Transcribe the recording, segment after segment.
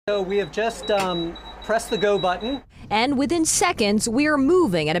So we have just pressed the go button. And within seconds, we're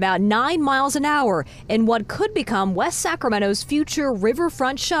moving at about 9 miles an hour in what could become West Sacramento's future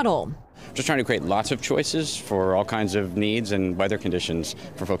riverfront shuttle. Just trying to create lots of choices for all kinds of needs and weather conditions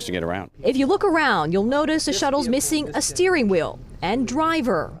for folks to get around. If you look around, you'll notice the shuttle's missing a steering wheel and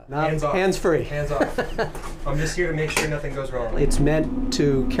driver. Hands off. Hands free. Hands off. I'm just here to make sure nothing goes wrong. It's meant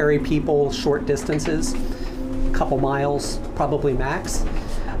to carry people short distances, a couple miles, probably max,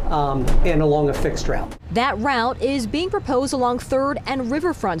 and along a fixed route. That route is being proposed along 3rd and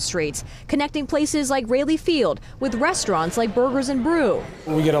Riverfront Streets, connecting places like Raley Field with restaurants like Burgers and Brew.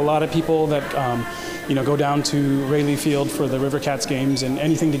 We get a lot of people that go down to Raley Field for the River Cats games, and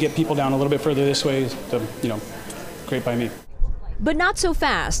anything to get people down a little bit further this way is great by me. But not so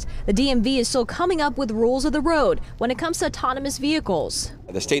fast. The DMV is still coming up with rules of the road when it comes to autonomous vehicles.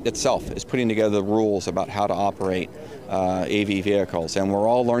 The state itself is putting together the rules about how to operate AV vehicles, and we're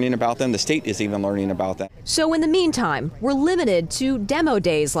all learning about them. The state is even learning about that. So in the meantime, we're limited to demo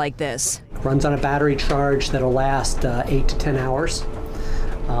days like this. Runs on a battery charge that'll last 8 to 10 hours.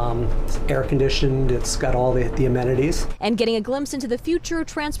 It's air conditioned, it's got all the amenities. And getting a glimpse into the future of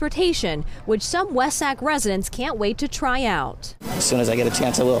transportation, which some West Sac residents can't wait to try out. As soon as I get a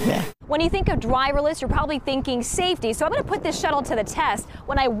chance, I will, yeah. When you think of driverless, you're probably thinking safety. So I'm going to put this shuttle to the test.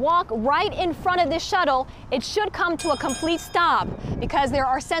 When I walk right in front of this shuttle, it should come to a complete stop because there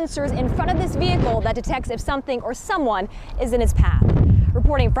are sensors in front of this vehicle that detects if something or someone is in its path.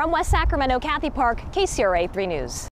 Reporting from West Sacramento, Kathy Park, KCRA 3 News.